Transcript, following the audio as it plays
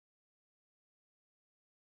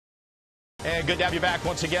And good to have you back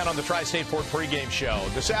once again on the Tri-State Ford pregame show.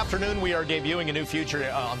 This afternoon, we are debuting a new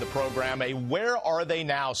feature on the program, a Where Are They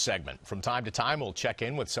Now segment. From time to time, we'll check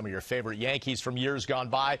in with some of your favorite Yankees from years gone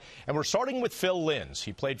by. And we're starting with Phil Linz.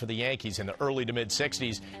 He played for the Yankees in the early to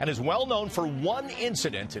mid-'60s and is well known for one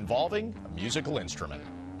incident involving a musical instrument.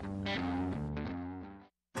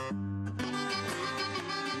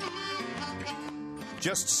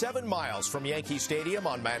 Just 7 miles from Yankee Stadium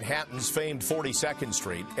on Manhattan's famed 42nd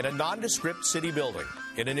Street, in a nondescript city building,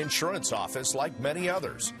 in an insurance office like many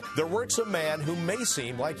others, there works a man who may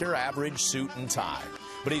seem like your average suit and tie.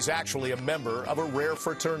 But he's actually a member of a rare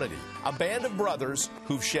fraternity, a band of brothers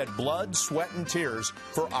who've shed blood, sweat, and tears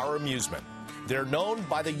for our amusement. They're known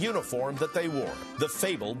by the uniform that they wore, the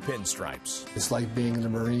fabled pinstripes. It's like being in the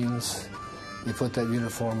Marines. You put that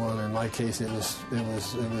uniform on. In my case, it was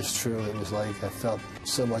true. It was like I felt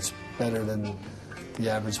so much better than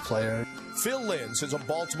the average player. Phil Linz is a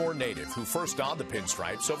Baltimore native who first donned the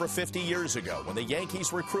pinstripes over 50 years ago when the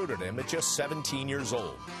Yankees recruited him at just 17 years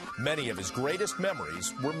old. Many of his greatest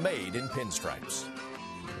memories were made in pinstripes.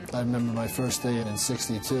 I remember my first day in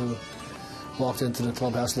 '62. Walked into the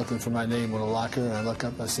clubhouse looking for my name on a locker, and I look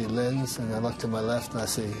up, I see Linz, and I look to my left, and I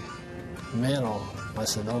see Mantle. I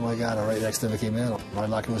said, oh my God, I'm right next to Mickey Mantle. My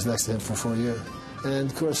locker was next to him for 4 years. And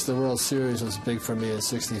of course, the World Series was big for me in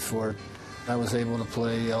 '64. I was able to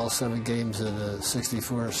play all 7 games of the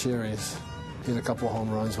 '64 series. Hit a couple home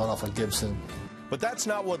runs, one off of Gibson. But that's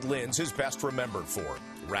not what Linz is best remembered for.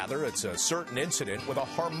 Rather, it's a certain incident with a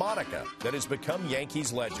harmonica that has become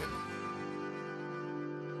Yankees legend.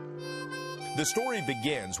 The story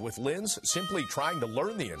begins with Linz simply trying to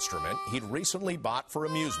learn the instrument he'd recently bought for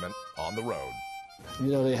amusement on the road.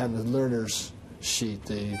 You know, they have the learner's sheet.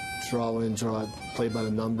 They draw in, draw out, play by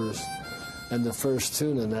the numbers. And the first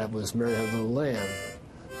tune in that was Mary Had a Little Lamb.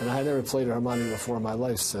 And I had never played a harmonica before in my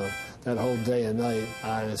life, so that whole day and night,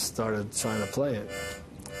 I started trying to play it.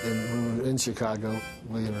 And we were in Chicago.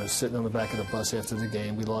 We were sitting on the back of the bus after the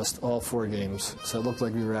game. We lost all 4 games, so it looked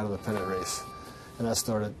like we were out of the pennant race. And I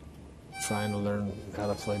started trying to learn how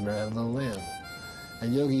to play Mary Had a Little Lamb.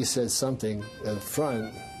 And Yogi said something in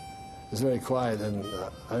front. It was very quiet, and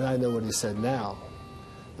I know what he said now.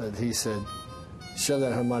 But he said, show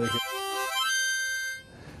that harmonica.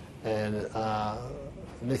 And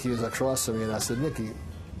Mickey was across from me, and I said, Mickey,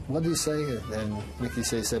 what did he say? And Mickey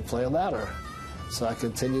said, play it louder. So I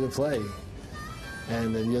continued to play.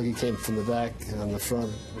 And then Yogi came from the back on the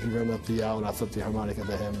front. He ran up the aisle, and I flipped the harmonica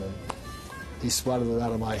to him. And he swatted it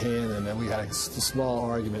out of my hand, and then we had a small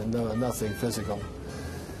argument, nothing physical.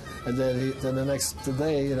 And then, the next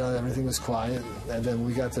day, you know, everything was quiet. And then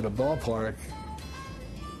we got to the ballpark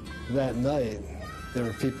that night. There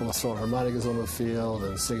were people throwing harmonicas on the field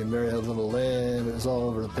and singing Mary Had a Little Lamb. It was all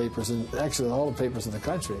over the papers, and actually all the papers in the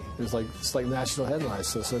country. It's like national headlines,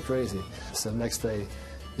 so crazy. So the next day,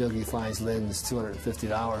 Yogi finds Linz $250,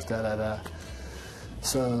 da-da-da.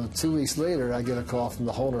 So 2 weeks later, I get a call from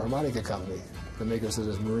the Holder Harmonica Company, the makers of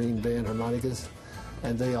those Marine Band harmonicas,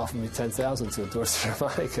 and they offered me $10,000 to endorse the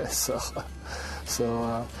harmonica.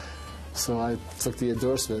 So I took the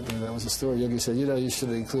endorsement, and that was the story. Yogi said, you know, you should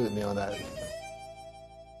have included me on that.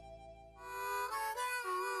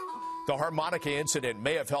 The harmonica incident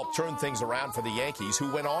may have helped turn things around for the Yankees,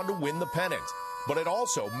 who went on to win the pennant. But it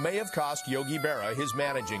also may have cost Yogi Berra his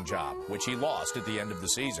managing job, which he lost at the end of the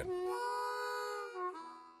season.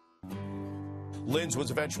 Linz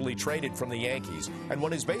was eventually traded from the Yankees, and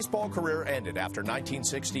when his baseball career ended after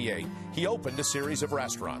 1968, he opened a series of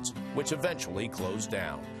restaurants, which eventually closed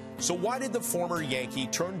down. So why did the former Yankee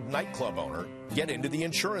turned nightclub owner get into the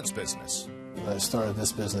insurance business? I started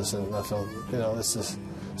this business, and I felt, you know, this is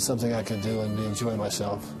something I could do and enjoy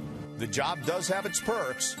myself. The job does have its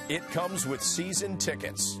perks. It comes with season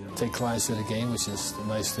tickets. Take clients to the game, which is a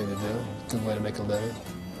nice thing to do. Good way to make a living.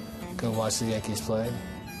 Go watch the Yankees play.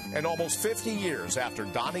 And almost 50 years after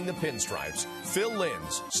donning the pinstripes, Phil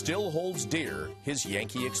Linz still holds dear his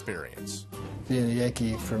Yankee experience. Being a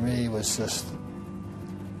Yankee, for me, was just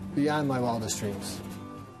beyond my wildest dreams.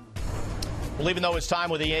 Well, even though his time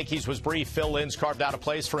with the Yankees was brief, Phil Linz carved out a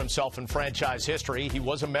place for himself in franchise history. He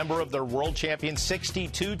was a member of their world champion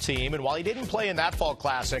 '62 team, and while he didn't play in that Fall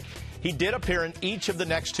Classic, he did appear in each of the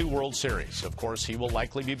next 2 World Series. Of course, he will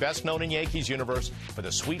likely be best known in Yankees universe for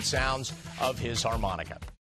the sweet sounds of his harmonica.